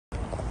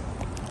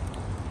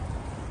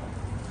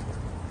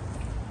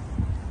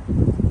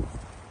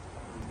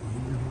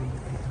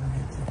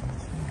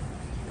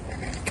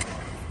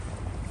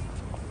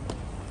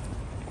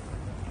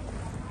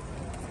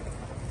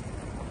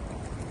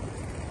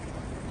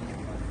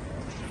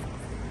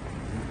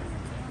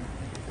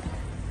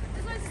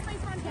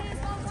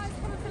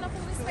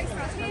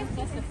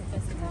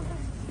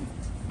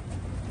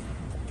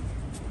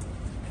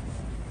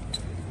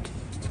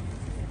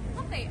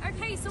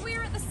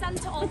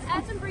centre of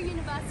Edinburgh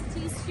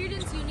University's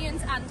students'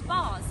 unions and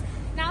bars.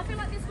 Now, I feel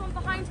like this one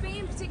behind me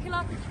in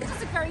particular is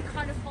just a very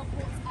kind of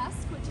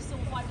Hogwarts-esque, which is sort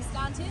of why we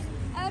stand here.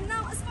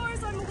 Now, as far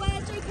as I'm aware,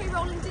 J.K.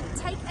 Rowling didn't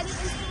take any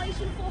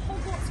inspiration for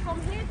Hogwarts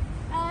from here.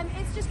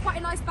 It's just quite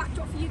a nice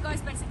backdrop for you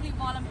guys, basically,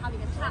 while I'm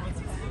having a chat.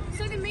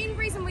 So the main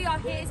reason we are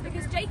here is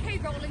because J.K.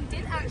 Rowling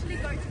did actually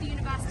go to the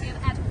University of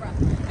Edinburgh,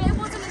 but it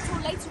wasn't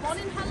until later on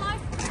in her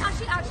life that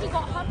she actually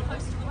got her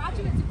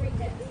postgraduate degree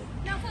here.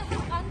 Now, for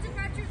her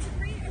undergraduate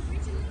degree,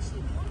 originally she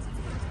wanted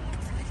to go to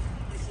Oxford,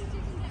 but she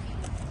didn't get it.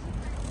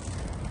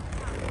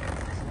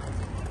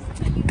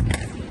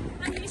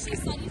 And here she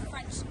studied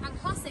French and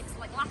classics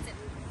like Latin.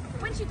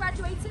 When she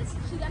graduated,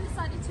 she then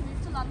decided to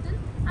move to London,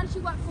 and she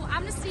worked for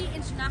Amnesty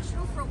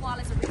International for a while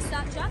as a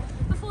researcher,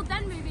 before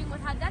then moving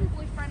with her then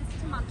boyfriend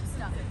to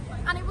Manchester.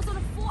 And it was on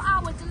a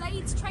 4-hour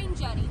delayed train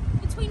journey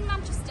between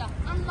Manchester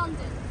and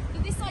London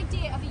that this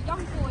idea of a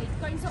young boy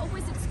going to a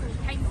wizard school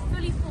came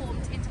fully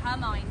formed into her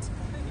mind.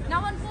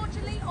 Now,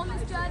 unfortunately, on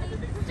this journey,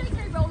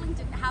 J.K. Rowling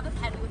didn't have a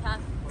pen with her,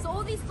 so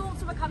all these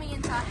thoughts were coming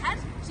into her head.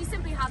 She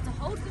simply had to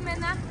hold them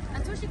in there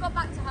until she got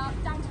back to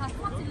down to her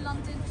flat in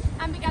London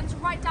and began to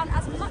write down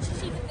as much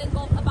as she could think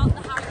of about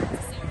the Harry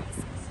Potter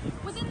series.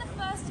 Within the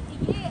first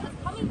year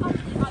of coming up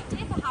with the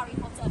idea for Harry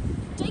Potter,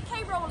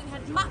 J.K. Rowling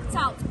had mapped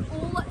out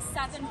all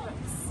 7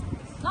 books.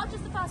 Not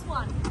just the first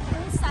one,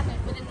 all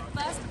 7 within the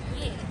first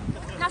year.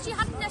 Now, she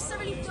hadn't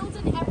necessarily filled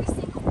in every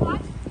single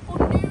blank or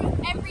knew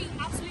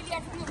absolutely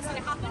everything that was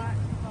going to happen,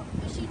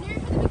 but she knew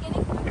from the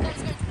beginning that there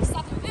was going to be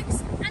 7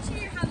 books, and she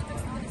knew how the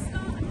books were going to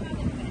start and how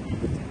they were going to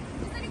end.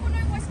 Does anyone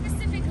know why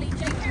specifically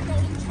J.K.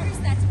 Rowling chose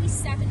there to be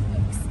 7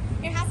 books?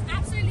 It has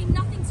absolutely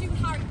nothing to do with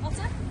Harry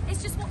Potter,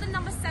 it's just what the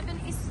number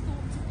 7 is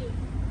thought to be.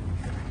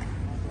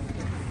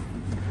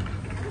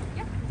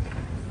 Yeah.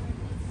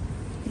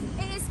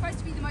 It is supposed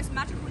to be the most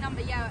magical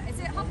number, yeah. Is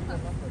it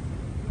Hufflepuff?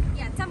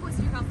 Yeah, 10 points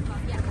to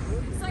Hufflepuff, yeah.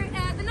 So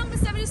the number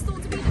 7 is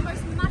thought to be the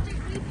most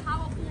magically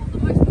powerful, the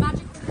most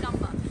magical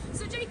number.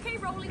 So J.K.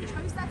 Rowling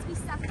chose there to be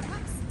 7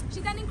 books. She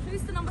then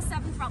includes the number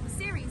 7 throughout the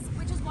series,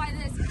 which is why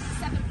there's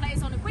 7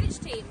 players on a Quidditch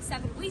team,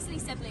 7 Weasley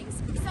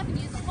siblings, 7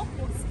 years at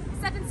Hogwarts,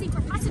 7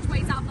 secret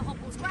passageways out of the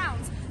Hogwarts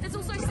grounds. There's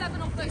also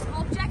 7 of those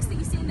objects that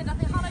you see in the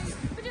Deathly Hallows,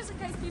 but just in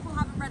case people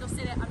haven't read or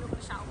seen it, I'm not going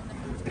to shout what they're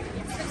called.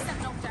 Yes, there's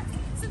 7 objects.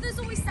 So there's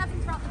always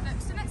 7 throughout the book,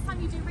 so next time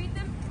you do read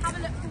them, have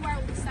a look for where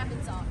all the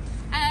 7s are.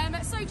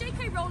 So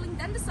J.K. Rowling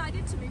then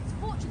decided to move to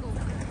Portugal.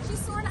 She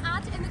saw an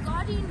ad in the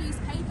Guardian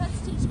newspaper to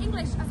teach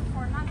English as a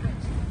foreign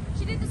language.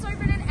 She did this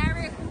over in an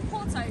area called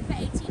Porto for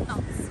 18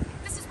 months.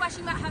 This is where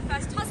she met her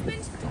first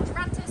husband, George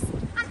Rantis,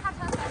 and had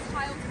her first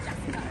child,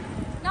 Jessica.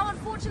 Now,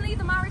 unfortunately,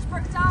 the marriage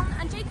broke down,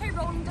 and J.K.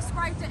 Rowling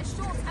described it as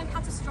short and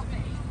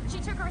catastrophic. She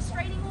took a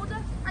restraining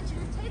order, and she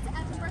moved here to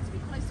Edinburgh to be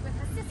close with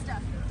her sister,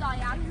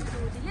 Diane, who was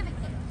already living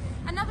here.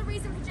 Another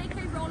reason for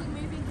J.K. Rowling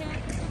moving here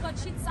is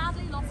because she'd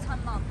sadly lost her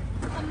mum.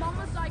 Her mum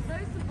was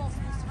diagnosed with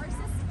multiple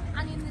sclerosis,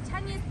 and in the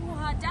 10 years before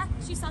her death,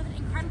 she suffered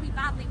incredibly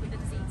badly with the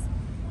disease.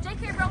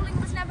 J.K. Rowling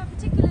was never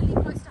particularly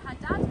close to her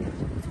dad,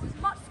 but was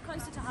much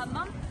closer to her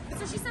mum,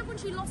 so she said when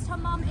she lost her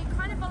mum, it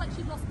kind of felt like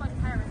she'd lost both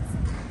parents.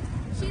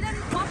 She then,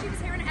 while she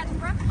was here in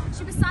Edinburgh,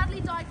 she was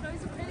sadly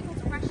diagnosed with clinical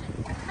depression,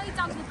 laid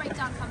down to the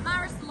breakdown of her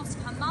marriage, the loss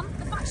of her mum,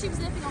 the fact she was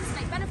living on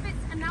state benefits,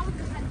 and now with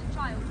a dependent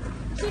child.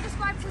 She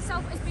described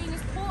herself as being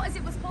as poor as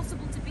it was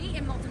possible to be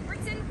in modern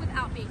Britain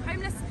without being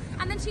homeless,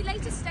 and then she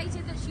later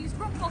stated that she used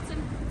rock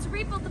bottom to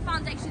rebuild the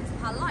foundations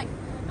of her life.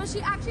 But she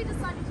actually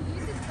decided to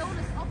use this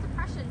illness of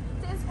depression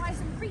to inspire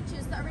some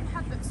creatures that are in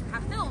her books and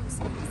her films.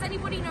 Does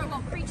anybody know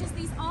what creatures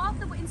these are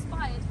that were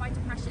inspired by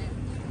depression?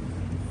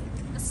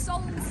 The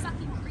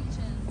soul-sucking creatures.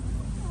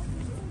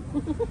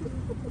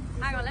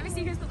 Hang on, let me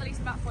see who's got the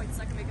least amount of points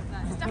so I can make up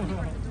that. It's definitely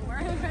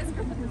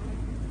Gryffindor.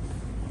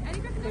 Any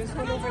Gryffindors? There's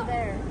one over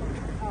there.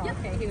 Oh, yep.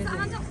 Okay, he was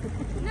hand up.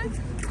 No.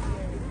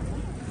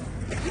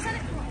 You said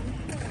it.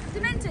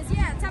 Dementors,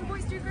 yeah, 10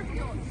 points to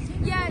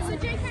Gryffindor. Yeah, so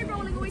J.K.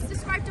 Rowling always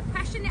described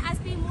depression as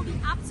being more the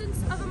absence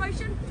of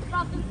emotion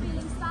rather than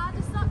feeling sad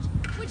as such,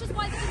 which is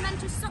why the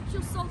Dementors suck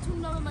your soul till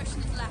no emotion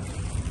is left.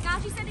 Now,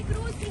 she said it could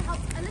always be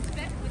helped a little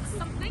bit with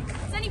something.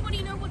 Does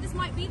anybody know what this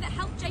might be that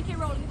helped J.K.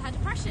 Rowling with her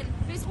depression,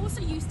 but is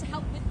also used to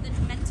help with the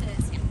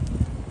Dementors?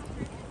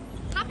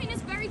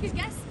 Happiness, very good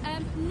guess.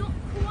 Not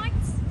quite.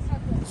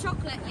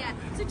 Chocolate, yeah.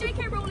 So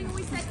J.K. Rowling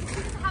always said if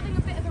she was having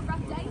a bit of a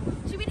rough day,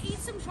 she would eat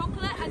some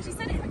chocolate, and she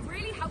said it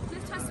really helped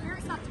lift her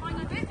spirits that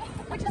tiny bit,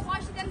 which is why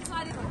she then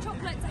decided for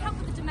chocolate to help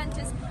with the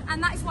Dementors,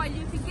 and that is why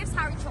Lupin gives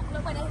Harry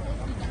chocolate whenever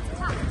he gets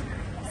attacked.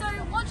 So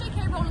while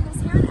J.K. Rowling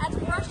was here in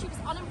Edinburgh, she was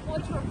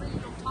unemployed for a really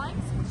long time.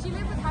 She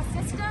lived with her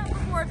sister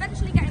before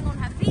eventually getting on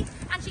her feet,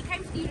 and she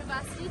came to the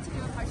university to do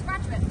a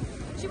postgraduate.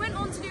 She went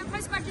on to do a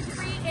postgraduate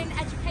degree in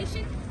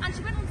education, and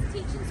she went on to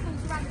teach in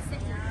schools around the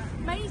city,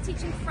 mainly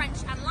teaching French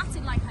and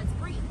Latin like her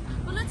degree.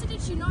 But little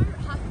did she know,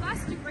 her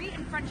first degree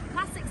in French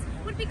classics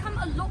would become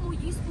a lot more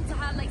useful to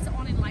her later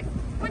on in life,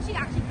 when she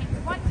actually came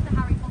to write for the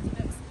Harry Potter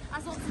books,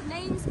 as lots of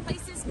names,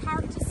 places,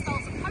 characters,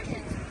 spells and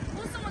potions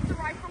all somewhat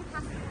derived from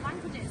classical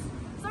languages.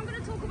 So I'm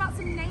going to talk about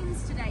some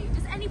names today.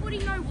 Does anybody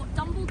know what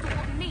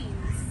Dumbledore means?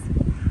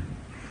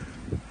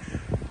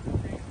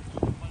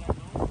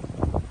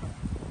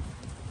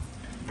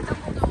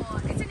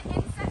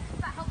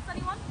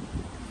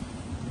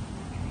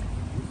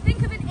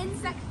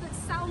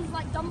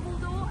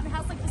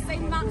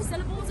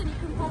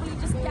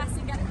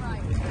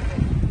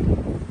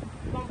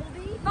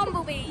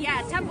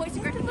 voice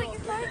of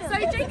Gryffindor.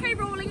 So J.K.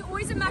 Rowling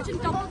always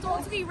imagined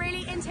Dumbledore to be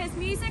really into his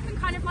music and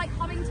kind of like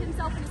humming to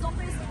himself in his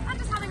office and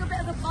just having a bit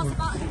of a buzz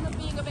about him and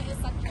being a bit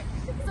eccentric.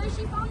 So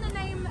she found the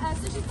name,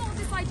 so she thought of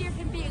this idea of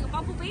him being a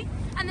bumblebee,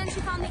 and then she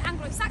found the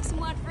Anglo-Saxon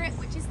word for it,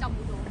 which is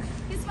Dumbledore.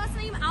 His first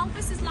name,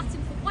 Albus, is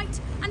Latin for white,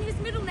 and his